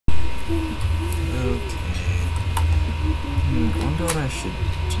I wonder what I should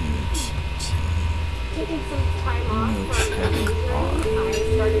do. Taking some time off No from check on I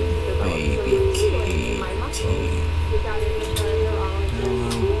started to develop baby Katie. Hello,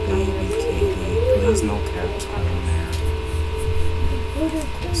 baby Katie. Please no cats on there.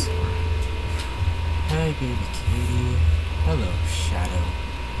 Hey, baby Katie. Hello, Shadow.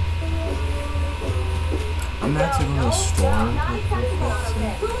 I'm about to go to the store real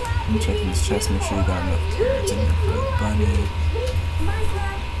quick. I'm checking this chest, make sure you got enough carrots in there for the bunny.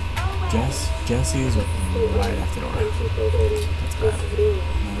 Jessie is right after the door. That's bad.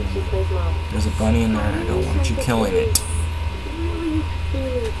 There's a bunny in there and I don't want you killing it.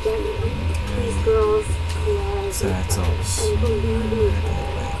 Okay. So that's all.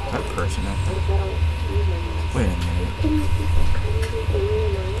 That person up there. Wait a minute.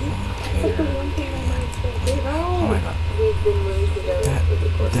 Oh my god.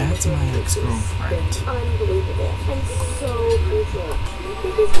 That's my ex-girlfriend.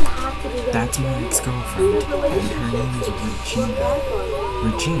 That's my ex-girlfriend. And her name is Regina.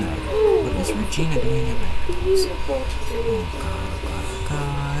 Regina? What is Regina doing at my house? Oh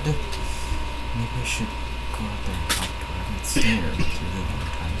god. Maybe I should go out there and talk to her. I haven't seen her in a really long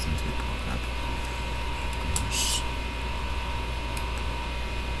time since we broke up.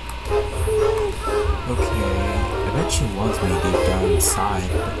 Okay, I bet she loves me deep down inside,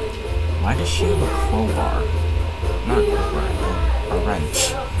 but why does she have a crowbar? Not a crowbar, a wrench.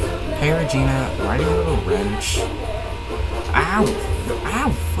 Hey Regina, why do you have a wrench? Ow! Ow!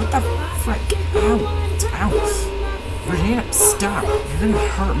 What the frick? Ow! Ow! Regina, stop! You're gonna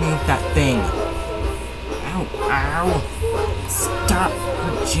hurt me with that thing! Ow! Ow! Stop!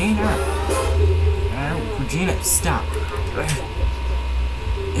 Regina! Ow! Regina, stop!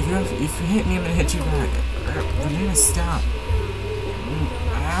 If you hit me, I'm gonna hit you back. Regina, stop.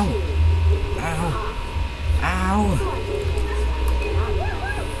 Ow. Ow. Ow.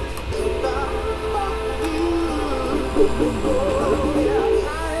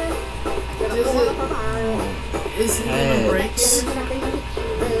 Is it even breaks?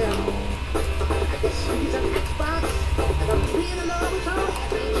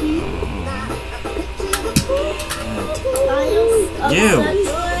 You!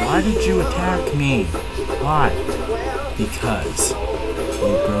 Why did you attack me? Why? Because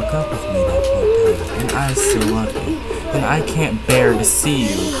you broke up with me that one time, and I still love you. And I can't bear to see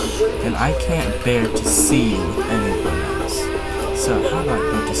you. And I can't bear to see you with anyone else. So how about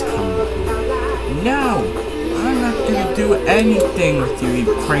you just come with me? No! I'm not gonna do anything with you, you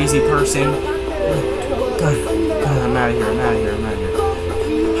crazy person. God, I'm out of here, I'm out of here, I'm out of here.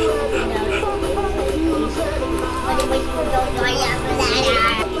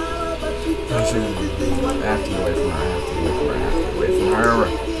 I should have to get away from her, I have to get away from her.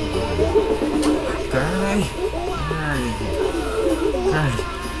 Carly? Where are you? Carly.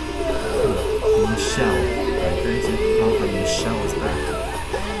 Michelle. My crazy girlfriend Michelle is back.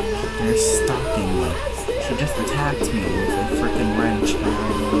 They're stalking me. She just attacked me with a freaking wrench and I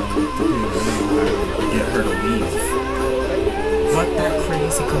don't know what to do. I don't know how to get her to leave. What, that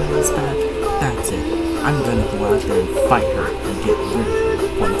crazy girl is back? That's it. I'm gonna go out there and fight her and get rid of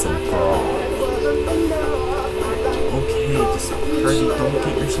her once and for all. Okay, just hurry, don't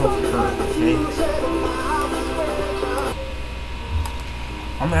get yourself hurt, okay?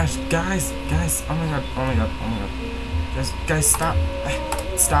 Oh my gosh, guys, oh my god. Guys, stop.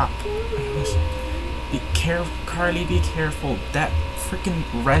 Stop. Oh my gosh. Be careful, Carly, be careful. That freaking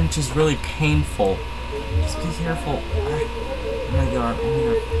wrench is really painful. Just be careful. Oh my god.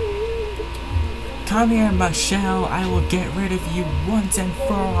 Come here, Michelle. I will get rid of you once and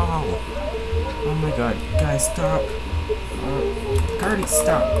for all. Oh my god. Guys, stop. Cardi,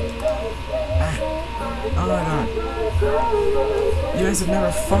 stop. Oh my god. You guys have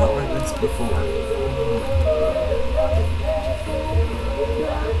never fought like this before.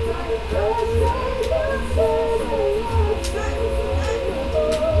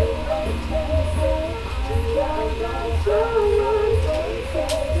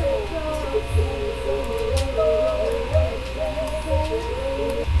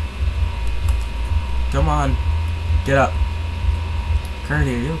 Come on, get up.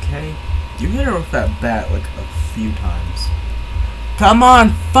 Cardi, are you okay? You hit her with that bat like a few times. Come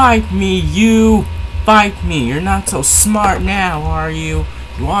on, fight me, you! Fight me! You're not so smart now, are you?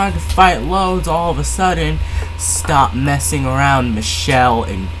 You wanted to fight loads all of a sudden. Stop messing around, Michelle,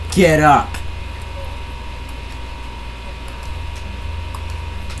 and get up!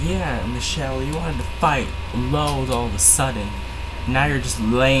 Yeah, Michelle, you wanted to fight loads all of a sudden. Now you're just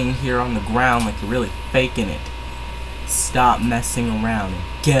laying here on the ground like you're really faking it. Stop messing around and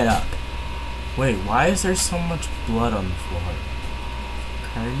get up. Wait, why is there so much blood on the floor?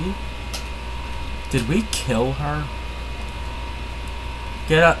 Cardi? Did we kill her?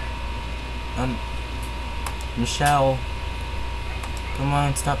 Get up! Michelle. Come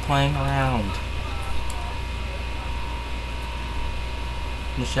on, stop playing around.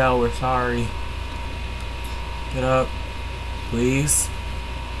 Michelle, we're sorry. Get up. Please.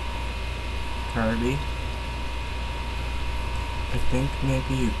 Cardi. I think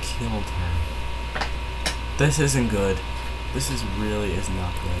maybe you killed her. This isn't good. This is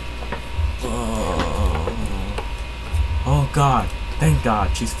not good. Oh God. Thank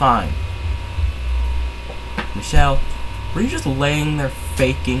God. She's fine. Michelle, were you just laying there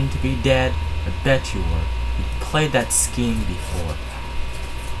faking to be dead? I bet you were. You played that scheme before.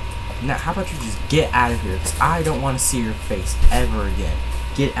 Now, how about you just get out of here? Because I don't want to see your face ever again.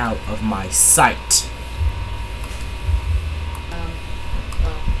 Get out of my sight.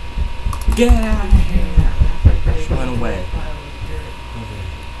 Get out of here. She went away.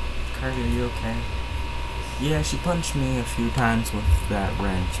 Cardi, are you okay? Yeah, she punched me a few times with that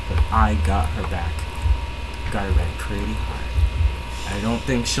wrench, but I got her back. Got her back pretty hard. I don't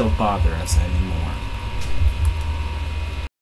think she'll bother us anymore.